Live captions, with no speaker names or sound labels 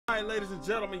Alright, ladies and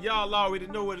gentlemen, y'all already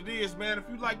know what it is, man. If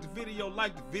you like the video,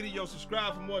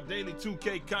 subscribe for more daily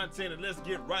 2K content, and let's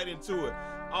get right into it.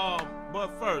 But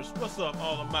first, what's up,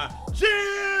 all of my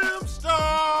gym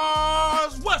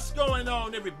stars? What's going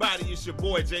on, everybody? It's your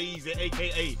boy Eazy,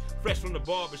 aka Fresh from the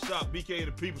Barbershop, BK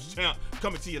the People's Champ,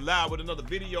 coming to you live with another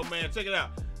video, man. Check it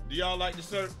out. Do y'all like the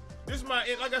shirt? This is my,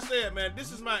 like I said, man,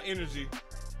 this is my energy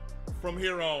from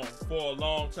here on for a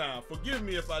long time. Forgive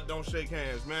me if I don't shake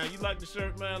hands, man. You like the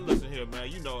shirt, man? Listen here, man.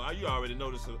 You know, you already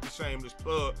know this is a shameless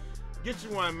plug. Get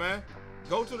you one, man.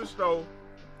 Go to the store,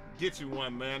 get you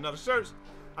one, man. Now the shirts,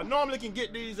 I normally can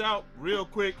get these out real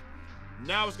quick.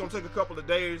 Now it's gonna take a couple of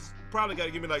days. Probably gotta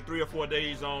give me like 3 or 4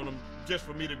 days on them just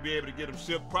for me to be able to get them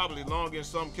shipped. Probably longer in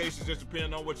some cases, just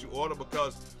depending on what you order,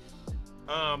 because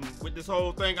with this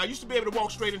whole thing, I used to be able to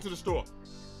walk straight into the store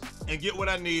and get what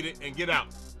I needed and get out.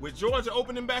 With Georgia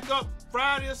opening back up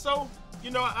Friday or so,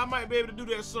 you know, I might be able to do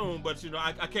that soon, but you know,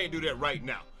 I can't do that right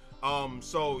now.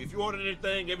 So if you ordered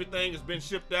anything, everything has been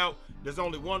shipped out. There's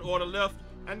only one order left.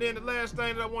 And then the last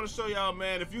thing that I want to show y'all,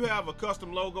 man, if you have a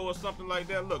custom logo or something like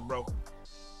that, look, bro,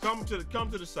 come to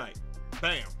the site.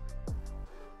 Bam.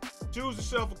 Choose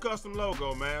yourself a custom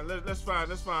logo, man. Let's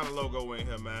find a logo in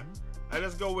here, man. And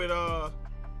let's go with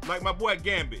like my boy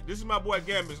Gambit. This is my boy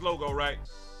Gambit's logo, right?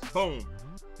 Boom.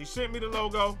 He sent me the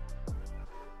logo.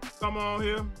 Come on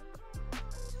here.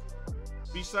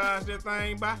 Resize that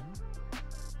thing, bye.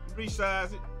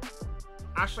 Resize it.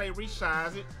 I say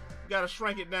resize it. You gotta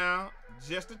shrink it down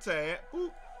just a tad.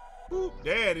 Boop, boop.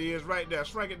 There it is, right there.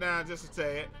 Shrink it down just a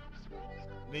tad.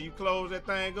 Then you close that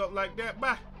thing up like that,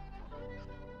 bye.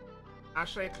 I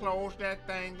say close that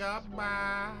thing up,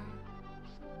 bye.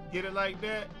 Get it like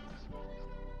that.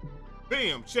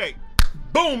 Bam, check.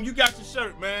 Boom, you got your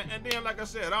shirt, man. And then, like I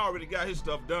said, I already got his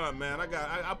stuff done, man.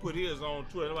 I put his on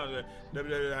Twitter,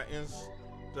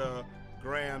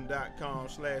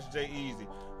 www.instagram.com/jeezy.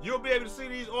 You'll be able to see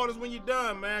these orders when you're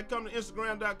done, man. Come to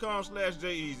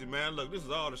instagram.com/jeezy, man. Look, this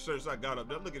is all the shirts I got up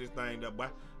there. Look at this thing, though, boy.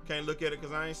 Can't look at it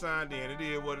because I ain't signed in. It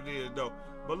is what it is, though.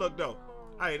 But look, though.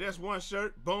 Hey, that's one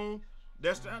shirt. Boom.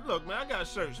 Look, man, I got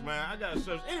shirts, man. I got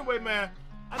shirts. Anyway, man,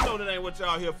 I know that ain't what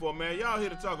y'all here for, man. Y'all here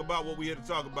to talk about what we here to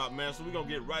talk about, man. So we're going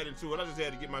to get right into it. I just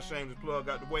had to get my shameless plug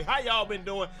out the way. How y'all been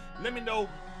doing? Let me know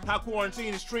how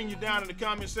quarantine is treating you down in the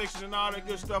comment section and all that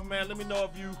good stuff, man. Let me know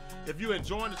if you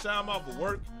enjoying the time off of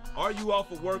work. Are you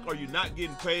off of work? Are you not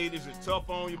getting paid? Is it tough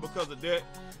on you because of that?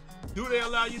 Do they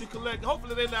allow you to collect?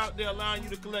 Hopefully they're allowing you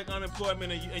to collect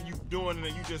unemployment and you doing it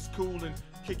and you just cool and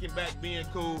kicking back, being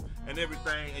cool and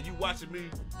everything, and you watching me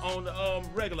on the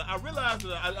regular. I realized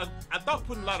that I thought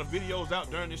putting a lot of videos out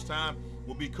during this time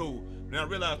would be cool. Now I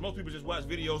realize most people just watch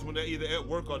videos when they're either at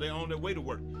work or they're on their way to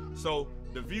work. So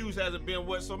the views hasn't been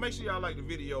what, so make sure y'all like the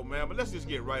video, man. But let's just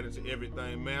get right into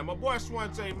everything, man. My boy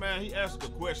Swante, man, he asked a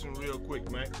question real quick,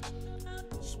 man.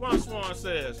 Swan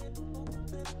says,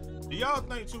 do y'all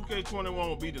think 2K21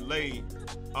 will be delayed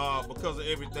because of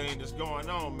everything that's going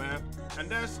on, man? And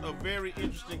that's a very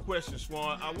interesting question,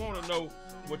 Swan. I want to know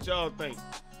what y'all think.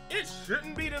 It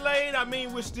shouldn't be delayed. I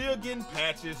mean, we're still getting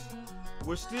patches.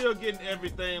 We're still getting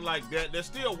everything like that. They're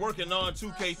still working on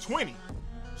 2K20.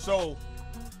 So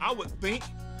I would think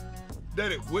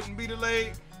that it wouldn't be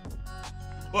delayed,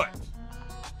 but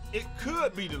it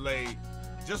could be delayed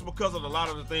just because of a lot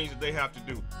of the things that they have to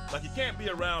do. Like, you can't be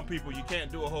around people, you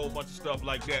can't do a whole bunch of stuff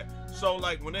like that. So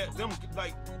like when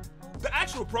like the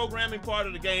actual programming part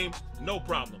of the game, no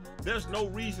problem. There's no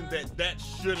reason that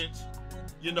shouldn't,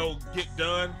 you know, get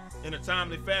done in a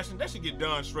timely fashion. That should get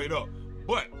done straight up.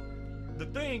 But the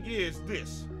thing is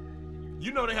this,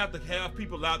 you know, they have to have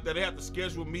people out there, they have to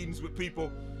schedule meetings with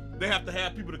people, they have to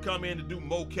have people to come in to do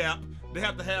mocap, they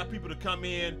have to have people to come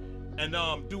in and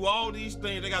do all these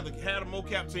things. They got to have a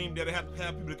mocap team there. They have to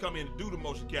have people to come in to do the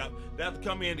motion cap. They have to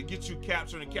come in to get you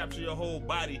captured and capture your whole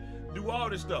body, do all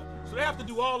this stuff. So they have to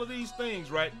do all of these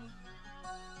things, right?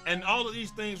 And all of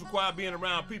these things require being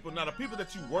around people. Now, the people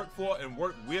that you work for and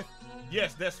work with,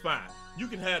 yes, that's fine. You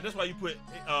can have, that's why you put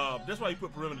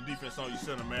perimeter defense on your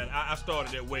center, man. I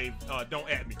started that wave, don't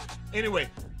at me. Anyway,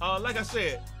 like I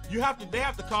said, they have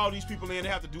to call these people in, they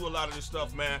have to do a lot of this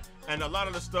stuff, man. And a lot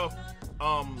of the stuff,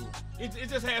 it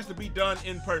just has to be done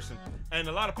in person. And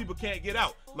a lot of people can't get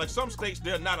out. Like some states,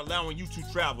 they're not allowing you to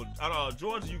travel.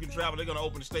 Georgia, you can travel, they're gonna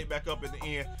open the state back up at the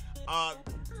end.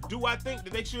 Do I think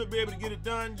that they should be able to get it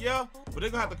done? Yeah, but they're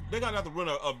gonna have to run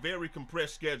a very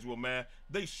compressed schedule, man.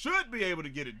 They should be able to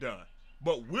get it done,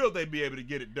 but will they be able to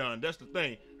get it done? That's the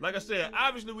thing. Like I said,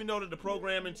 obviously we know that the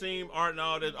programming team, art and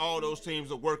all those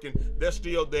teams are working. They're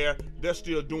still there. They're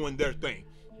still doing their thing.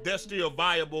 They're still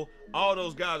viable. All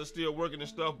those guys are still working and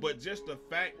stuff. But just the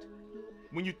fact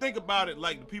when you think about it,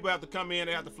 like the people have to come in,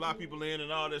 they have to fly people in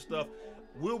and all that stuff.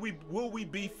 Will we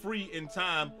be free in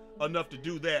time enough to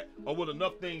do that, or will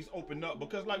enough things open up?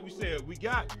 Because like we said, we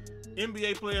got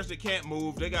NBA players that can't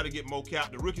move. They got to get more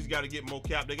cap. The rookies got to get more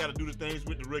cap. They got to do the things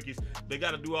with the rookies. They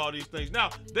got to do all these things. Now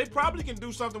they probably can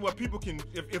do something where people can,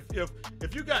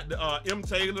 if you got the M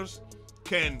Taylors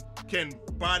can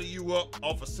body you up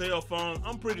off a cell phone,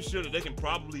 I'm pretty sure that they can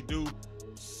probably do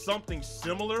something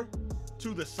similar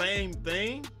to the same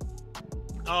thing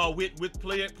with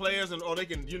players, and or they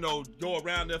can, you know, go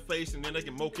around their face and then they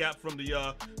can mocap from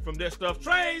their stuff.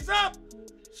 Trays up,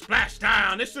 splash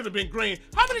down. It should have been green.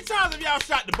 How many times have y'all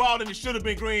shot the ball and it should have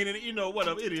been green? And you know,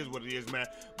 whatever, it is what it is, man.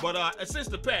 But since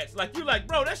the patch, like you like,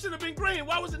 bro, that should have been green.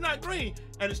 Why was it not green?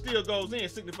 And it still goes in,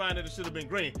 signifying that it should have been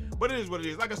green. But it is what it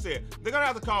is. Like I said, they're gonna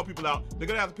have to call people out. They're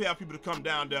gonna have to pay out people to come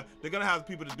down there. They're gonna have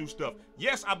people to do stuff.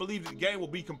 Yes, I believe that the game will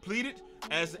be completed,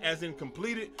 as in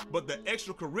completed, but the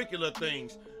extracurricular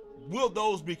things, will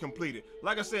those be completed?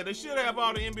 Like I said, they should have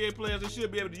all the NBA players. They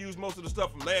should be able to use most of the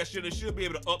stuff from last year. They should be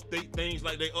able to update things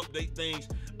like they update things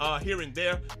here and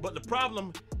there. But the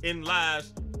problem in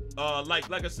lies,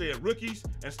 like I said, rookies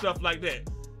and stuff like that.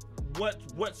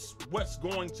 What's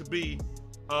going to be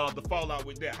the fallout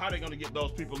with that? How are they going to get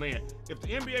those people in? If the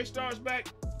NBA starts back,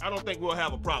 I don't think we'll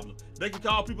have a problem. They can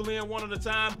call people in one at a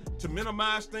time to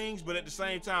minimize things, but at the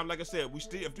same time, like I said, we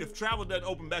still, if travel doesn't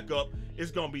open back up, it's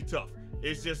going to be tough.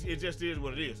 It just is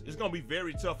what it is. It's gonna be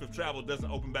very tough if travel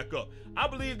doesn't open back up. I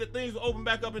believe that things will open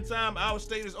back up in time. Our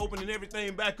state is opening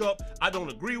everything back up. I don't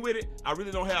agree with it. I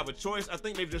really don't have a choice. I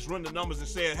think they've just run the numbers and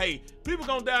said, hey, people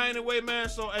gonna die anyway, man.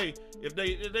 So hey, if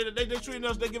they treating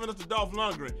us, they giving us the Dolph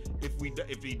Lundgren.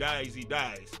 If he dies, he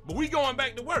dies. But we going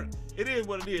back to work. It is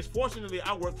what it is. Fortunately,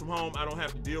 I work from home. I don't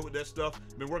have to deal with that stuff.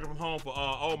 Been working from home for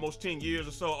almost 10 years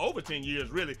or so, over 10 years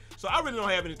really. So I really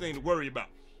don't have anything to worry about.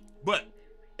 But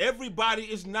everybody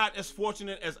is not as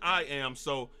fortunate as I am,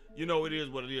 so you know, it is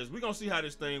what it is. We're gonna see how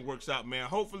this thing works out, man.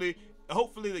 Hopefully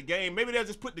the game, maybe they'll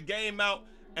just put the game out,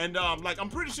 and like I'm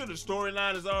pretty sure the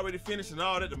storyline is already finished and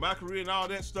all that, the MYCAREER and all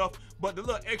that stuff. But the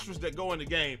little extras that go in the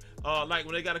game, like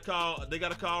when they gotta call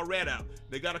Rat out,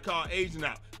 they gotta call Agent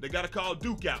out, they gotta call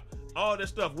Duke out, all that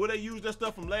stuff. Will they use that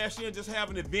stuff from last year and just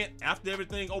have an event after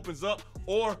everything opens up?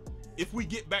 Or if we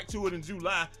get back to it in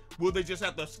July, will they just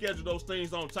have to schedule those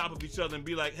things on top of each other and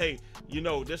be like, hey, you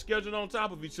know, they're scheduled on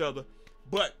top of each other,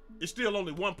 but it's still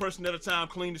only one person at a time,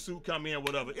 clean the suit, come in,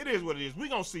 whatever. It is what it is. We're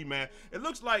going to see, man. It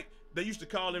looks like they used to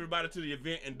call everybody to the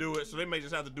event and do it, so they may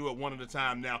just have to do it one at a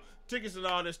time now. Tickets and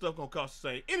all that stuff going to cost the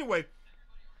same. Anyway,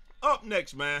 up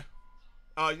next, man.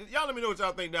 Y'all let me know what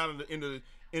y'all think down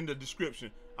in the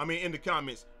description. I mean, in the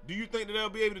comments. Do you think that they'll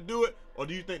be able to do it, or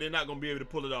do you think they're not going to be able to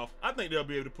pull it off? I think they'll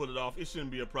be able to pull it off. It shouldn't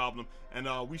be a problem, and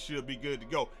we should be good to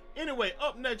go. Anyway,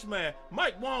 up next, man,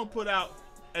 Wang put out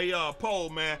a poll,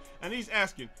 man, and he's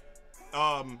asking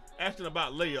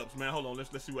about layups, man. Hold on,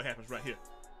 let's see what happens right here.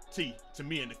 T to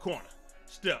me in the corner.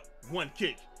 Step, one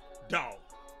kick, dog.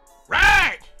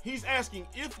 Right! He's asking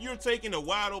if you're taking a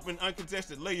wide open,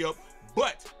 uncontested layup,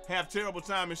 but have terrible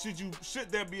timing,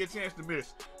 should there be a chance to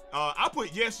miss? I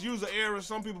put yes, user error.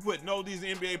 Some people put no, these are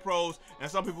NBA pros,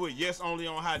 and some people put yes, only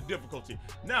on high difficulty.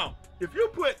 Now, if you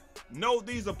put no,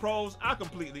 these are pros, I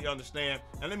completely understand,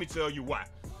 and let me tell you why.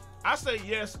 I say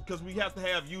yes because we have to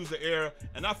have user error,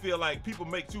 and I feel like people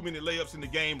make too many layups in the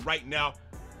game right now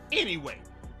anyway.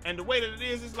 And the way that it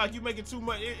is, it's like you making too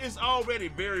much. It's already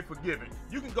very forgiving.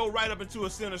 You can go right up into a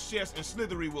center's chest and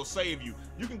Slithery will save you.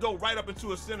 You can go right up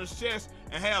into a center's chest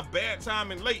and have bad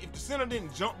timing late. If the center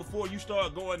didn't jump before you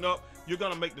start going up, you're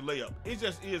gonna make the layup. It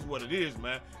just is what it is,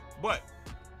 man. But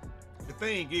the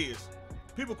thing is,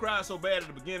 people cried so bad at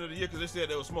the beginning of the year because they said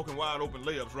they were smoking wide open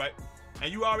layups, right?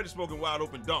 And you already smoking wide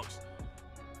open dunks.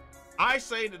 I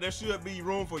say that there should be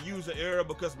room for user error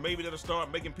because maybe that'll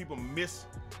start making people miss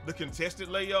the contested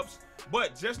layups.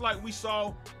 But just like we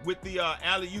saw with the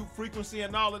alley-oop frequency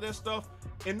and all of that stuff,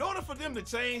 in order for them to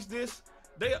change this,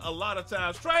 they a lot of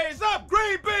times, trays up,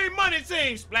 green bean, money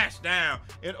team, splash down.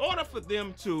 In order for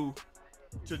them to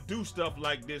do stuff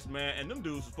like this, man, and them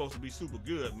dudes are supposed to be super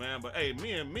good, man. But hey,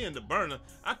 me and the burner,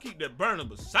 I keep that burner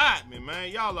beside me,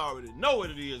 man. Y'all already know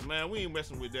what it is, man. We ain't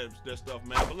messing with that stuff,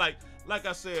 man. But like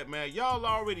I said, man, y'all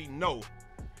already know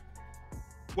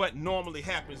what normally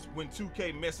happens when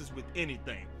 2K messes with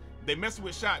anything. They mess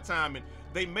with shot timing.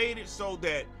 They made it so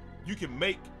that you can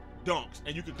make dunks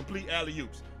and you can complete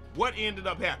alley-oops. What ended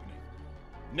up happening?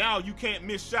 Now you can't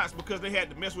miss shots because they had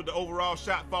to mess with the overall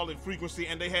shot falling frequency,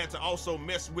 and they had to also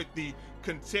mess with the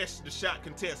shot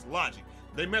contest logic.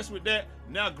 They mess with that.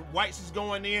 Now whites is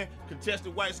going in,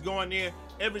 contested whites going in.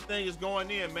 Everything is going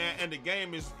in, man. And the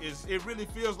game is it really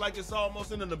feels like it's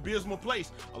almost in an abysmal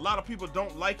place. A lot of people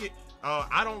don't like it.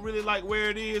 I don't really like where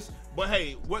it is, but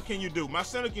hey, what can you do? My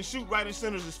center can shoot right in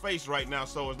center's face right now,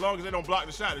 so as long as they don't block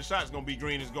the shot's gonna be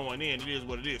green, it's going in. It is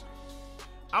what it is.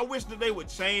 I wish that they would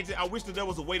change it. I wish that there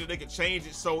was a way that they could change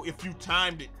it so if you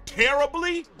timed it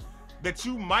terribly, that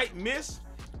you might miss,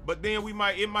 but then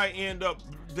it might end up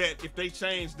that if they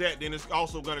change that, then it's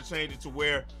also gonna change it to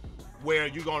where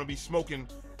you're gonna be smoking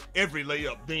every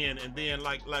layup then, and then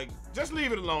like just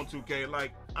leave it alone, 2K.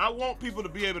 Like, I want people to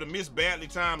be able to miss badly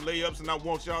timed layups, and I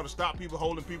want y'all to stop people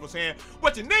holding people's hand.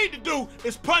 What you need to do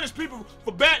is punish people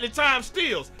for badly timed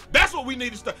steals. That's what we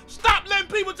need to stop. Stop letting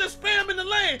people just spam in the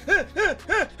lane.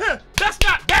 That's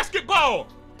not basketball.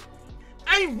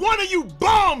 Ain't one of you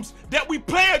bums that we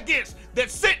play against that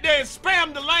sit there and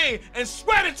spam the lane and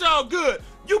swear that y'all good.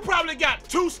 You probably got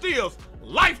 2 steals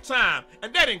lifetime,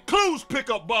 and that includes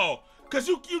pickup ball. Cause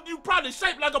you probably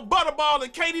shaped like a butterball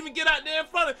and can't even get out there in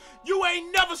front of. You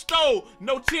ain't never stole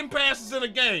no 10 passes in a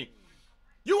game.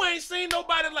 You ain't seen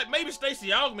nobody like, maybe Stacey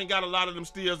Augman got a lot of them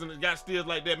steals and got steals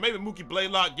like that. Maybe Mookie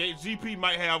Blaylock, GP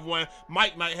might have one.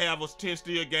 Mike might have a 10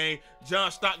 steal game. John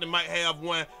Stockton might have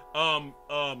one.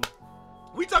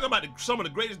 We talking about some of the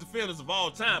greatest defenders of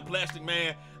all time, Plastic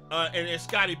Man and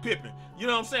Scottie Pippen. You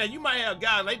know what I'm saying? You might have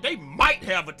guys like they might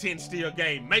have a 10 steal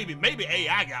game. Maybe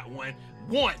AI got one.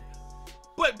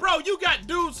 But bro, you got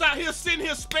dudes out here sitting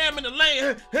here spamming the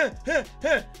lane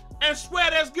and swear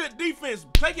that's good defense.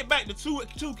 Take it back to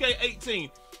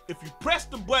 2K18. If you press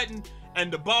the button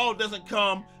and the ball doesn't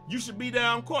come, you should be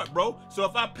down court, bro. So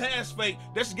if I pass fake,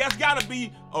 that's gotta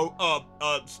be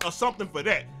a something for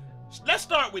that. Let's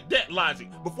start with that logic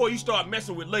before you start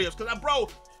messing with layups. Cause bro,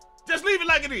 just leave it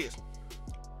like it is.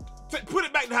 Put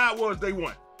it back to how it was day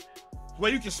one,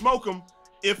 where you can smoke them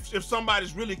if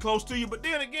somebody's really close to you. But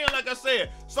then again, like I said,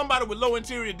 somebody with low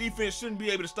interior defense shouldn't be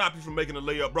able to stop you from making a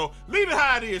layup, bro. Leave it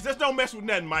how it is. Just don't mess with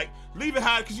nothing, Mike. Leave it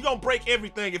how it, because you're gonna break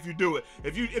everything if you do it.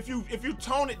 If you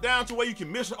tone it down to where you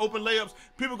can miss open layups,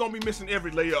 people gonna be missing every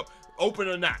layup, open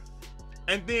or not.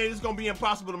 And then it's gonna be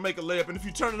impossible to make a layup. And if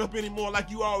you turn it up anymore,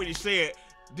 like you already said,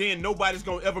 then nobody's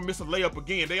gonna ever miss a layup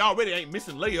again. They already ain't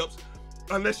missing layups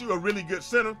unless you're a really good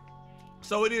center.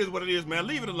 So it is what it is, man.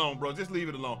 Leave it alone, bro. Just leave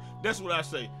it alone. That's what I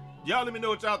say. Y'all let me know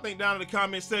what y'all think down in the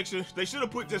comment section. They should have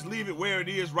put just leave it where it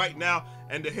is right now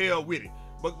and the hell with it.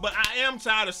 But I am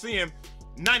tired of seeing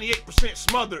 98%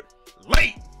 smothered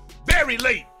late, very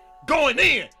late, going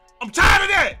in. I'm tired of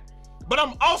that. But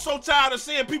I'm also tired of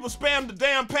seeing people spam the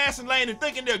damn passing lane and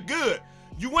thinking they're good.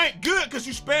 You ain't good because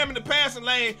you spamming the passing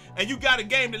lane and you got a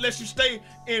game that lets you stay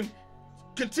in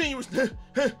continuous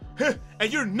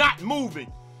and you're not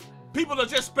moving. People are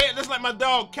just spamming, just like my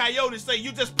dog Coyote say,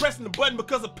 you just pressing the button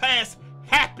because a pass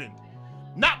happened.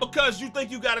 Not because you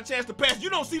think you got a chance to pass. You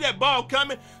don't see that ball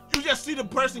coming, you just see the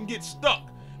person get stuck.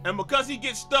 And because he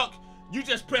gets stuck, you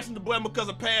just pressing the button because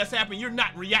a pass happened. You're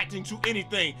not reacting to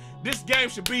anything. This game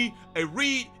should be a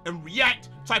read and react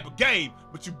type of game.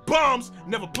 But you bums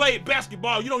never played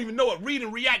basketball. You don't even know what read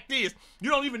and react is. You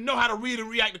don't even know how to read and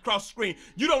react across the screen.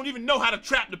 You don't even know how to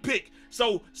trap the pick.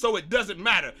 So it doesn't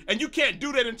matter. And you can't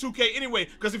do that in 2K anyway,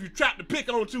 because if you trap the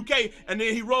pick on 2K and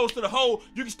then he rolls to the hole,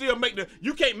 you can still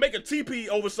you can't make a TP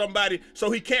over somebody so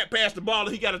he can't pass the ball,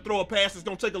 or he got to throw a pass that's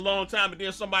gonna take a long time, and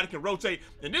then somebody can rotate.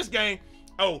 In this game,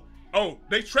 oh,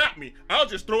 they trapped me. I'll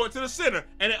just throw it to the center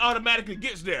and it automatically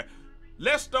gets there.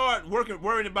 Let's start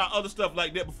worrying about other stuff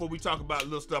like that before we talk about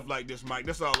little stuff like this, Mike.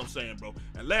 That's all I'm saying, bro.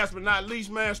 And last but not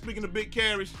least, man, speaking of big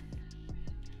carries,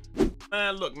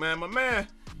 man, look, man, my man,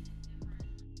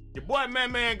 your boy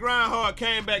Manmangrindhard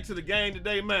came back to the game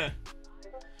today, man.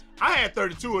 I had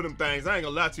 32 of them things. I ain't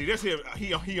gonna lie to you. That's here.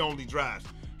 He only drives.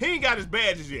 He ain't got his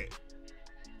badges yet.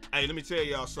 Hey, let me tell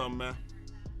y'all something, man.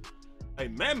 Hey,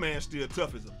 Man still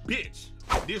tough as a bitch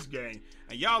in this game.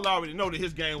 And y'all already know that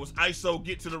his game was ISO,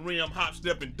 get to the rim, hop,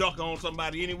 step, and dunk on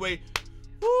somebody anyway.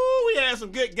 Woo, we had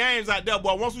some good games out there,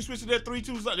 boy. Once we switch to that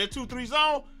 2-3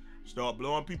 zone, start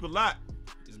blowing people out.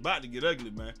 It's about to get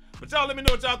ugly, man. But y'all let me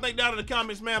know what y'all think down in the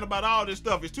comments, man, about all this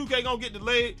stuff. Is 2K gonna get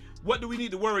delayed? What do we need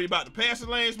to worry about? The passing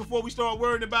lanes before we start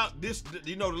worrying about this,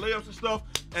 you know, the layups and stuff?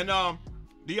 And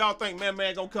do y'all think Man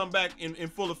gonna come back in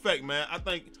full effect, man? I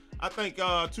think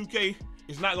 2K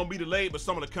is not gonna be delayed, but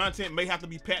some of the content may have to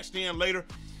be patched in later.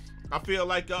 I feel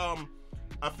like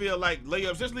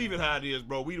layups, just leave it how it is,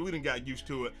 bro. We done got used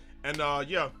to it. And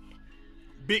yeah,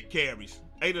 big carries,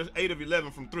 8 of 11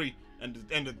 from 3, and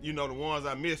the, you know, the ones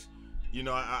I missed, You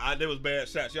know, there was bad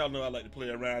shots. Y'all know I like to play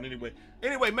around anyway.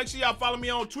 Anyway, make sure y'all follow me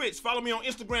on Twitch, follow me on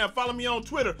Instagram, follow me on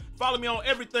Twitter, follow me on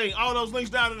everything. All those links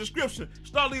down in the description.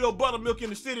 Starlito Buttermilk in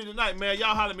the city tonight, man.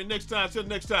 Y'all holler at me next time. Till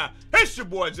next time. It's your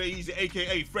boy Eazy,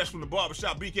 aka Fresh from the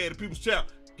Barbershop, BK the People's Champ.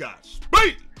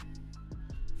 Godspeed.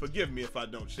 Forgive me if I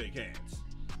don't shake hands.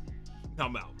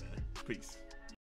 I'm out, man. Peace.